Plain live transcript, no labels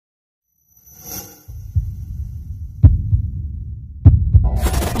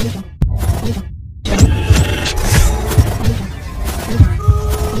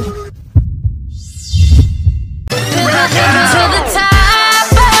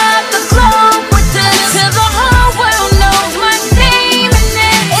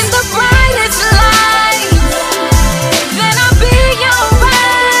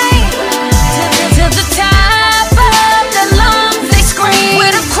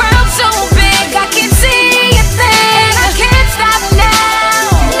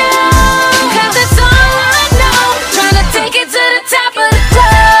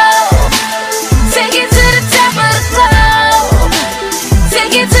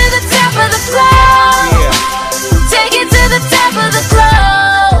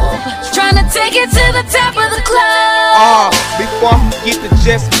to the top of the club. Before I forget to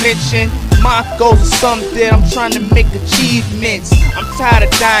just mention, my goals are something that I'm trying to make achievements. I'm tired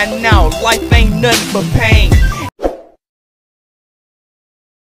of dying out, life ain't nothing but pain.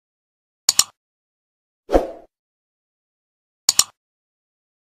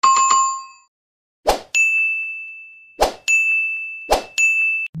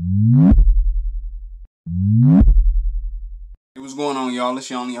 What's going on, y'all? It's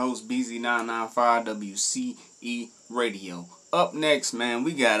your only host, BLIZZ995 WCE Radio. Up next, man,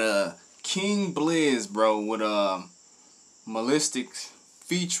 we got King BLIZZ, bro, with MALICIOUS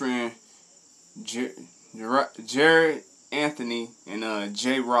featuring J.ROD and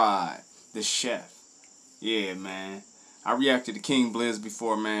J.ROD, the chef. Yeah, man. I reacted to King BLIZZ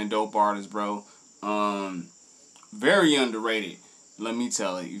before, man. Dope artist, bro. Very underrated, let me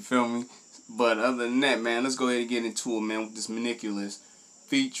tell you. You feel me? But other than that, man, let's go ahead and get into it, man, with this MALICIOUS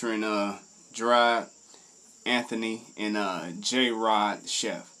featuring J.ROD and J.ROD the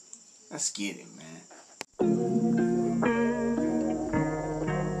chef. Let's get it, man.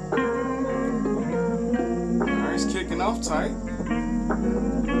 Alright, it's kicking off tight.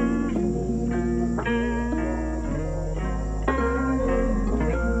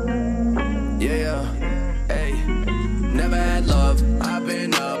 Yeah, hey, never had love, I've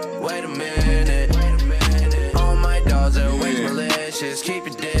been up, wait a minute. All my dogs are always malicious, keep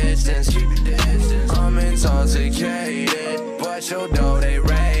your distance. I'm intoxicated, but your dough they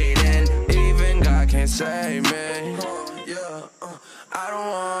raiding, even God can't save me. Yeah, I don't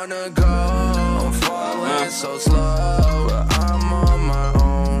wanna go, I'm falling so slow, but I'm on my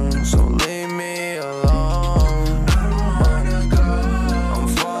own, so leave me alone. I don't wanna go, I'm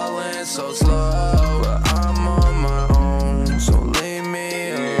falling so slow, but I'm on my own, so leave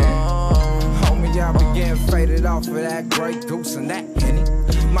me alone. Homie, I be getting faded off of that Grey Goose and that Henny.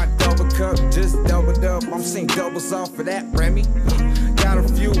 My double cup just doubled up, I'm seeing doubles off of that Remy. Got a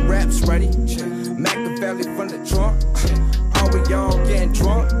few raps ready, Machiavelli from the trunk. All we all getting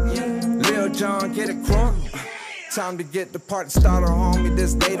drunk, Lil Jon get a crunk. Time to get the party started, homie.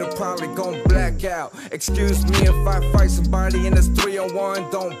 This data probably gon' black out. Excuse me if I fight somebody in this 3-on-1,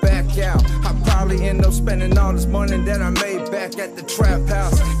 don't back out. I probably end up spending all this money that I made back at the trap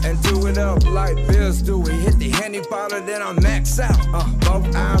house and do it up like BLIZZ do. We hit the Henny bottle, then I max out.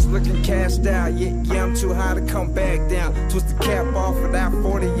 Both eyes looking cashed out. Yeah, I'm too high to come back down. Twist the cap off of that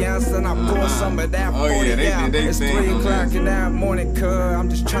 40 ounce, and I pour some of that 40 out. It's 3 o'clock in that morning, cuz I'm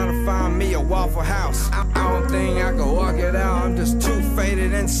just trying to find me a Waffle House. I don't think I can walk it out, I'm just too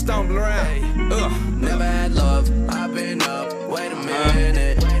faded and stumble around. Never had love, I've been up, wait a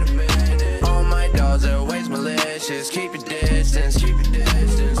minute. All my dogs are always malicious, keep your distance.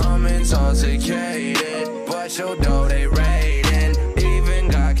 I'm intoxicated, but your dough they raiding, even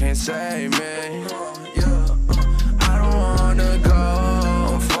God can't save me. I don't wanna go,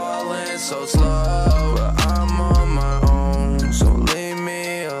 I'm falling so slow, but I'm on my own, so leave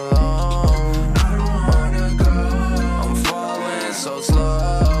me alone. I don't wanna go, I'm falling so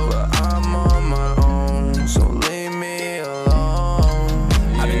slow, but I'm on my own, so leave me alone.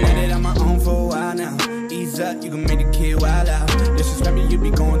 I've been at it on my own for a while now. Ease up, you can make the kid wild out. Disrespect me, you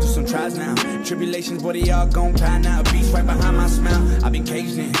be going through some trials now. Tribulations, boy, they all gon' cry now. A beast right behind my smile. I've been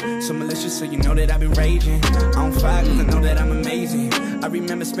caged in, so malicious, so you know that I've been raging. On fire, cause I know that I'm amazing. I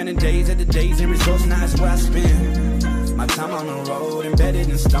remember spending days at the days and resorts, now it's where I spend my time on the road, embedded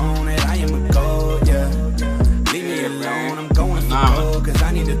in stone, that I am a gold, yeah. Leave me alone, I'm going for gold, cause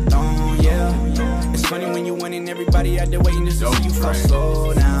I need a throne, yeah. It's funny when you winning, everybody out there waiting just to see you fall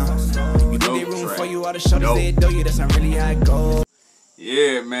slow down. You think they room for you, all the shorties they adore you, that's not really how it goes.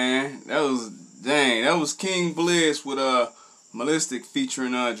 Yeah, man, that was King BLIZZ with MALICIOUS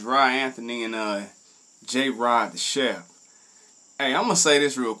featuring J.ROD and J.ROD the chef. Hey, I'm gonna say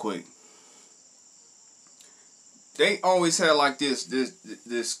this real quick. They always had like this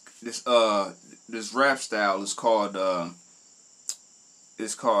rap style. It's called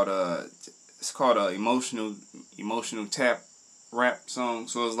emotional tap rap song.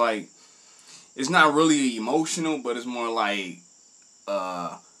 So it's like, it's not really emotional, but it's more like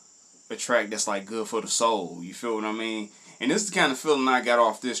a track that's like good for the soul. You feel what I mean? And this is the kind of feeling I got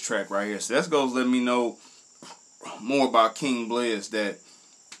off this track right here. So that's goes let me know more about King BLIZZ, that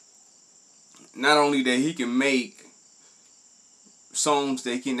not only that he can make songs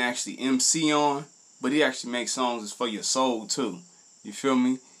that he can actually MC on, but he actually makes songs that's for your soul too. You feel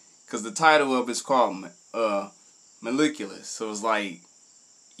me? Because the title of it's called MALICIOUS. So it's like,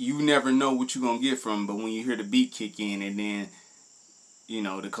 you never know what you're going to get from him, but when you hear the beat kick in, and then, you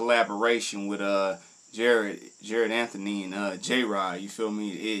know, the collaboration with J.ROD and J.ROD, you feel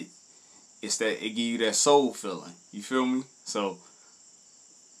me? it give you that soul feeling. You feel me? So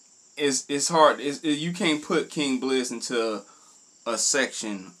it's hard. You can't put King BLIZZ into a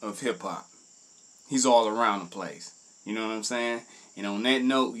section of hip hop. He's all around the place. You know what I'm saying? And on that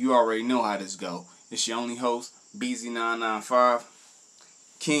note, you already know how this go. It's your only host, BZ995,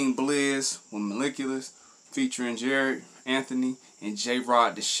 King BLIZZ with MALICIOUS, featuring J.ROD, Anthony, and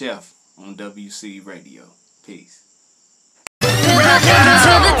J.ROD the Chef on WC Radio. Peace. To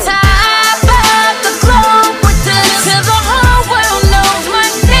the top of the globe, till the whole world knows my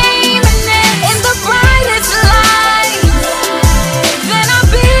name, and in the brightest light, then I'll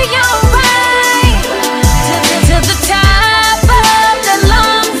be alright. To the top of the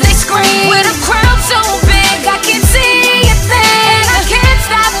lungs they scream, with a crowd so big I can't see a thing, and I can't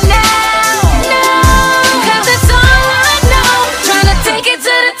stop now, no, 'cause it's all I know. Trying to take it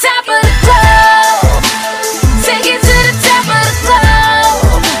to the top of the globe, take it to the top of the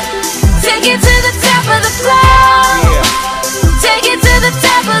globe, take it to the top of the globe, take it to the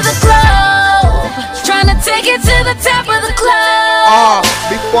top of the globe, trying to take it to the top of the globe.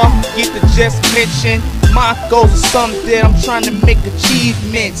 Before I forget to just mention, my goals are something that I'm trying to make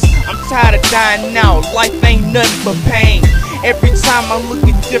achievements. I'm tired of dying out, life ain't nothing but pain. Every time I look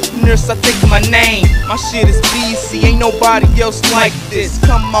at differentness, I think of my name. My shit is BC, ain't nobody else like this.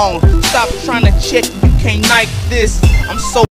 Come on, stop trying to check, you can't like this. I'm so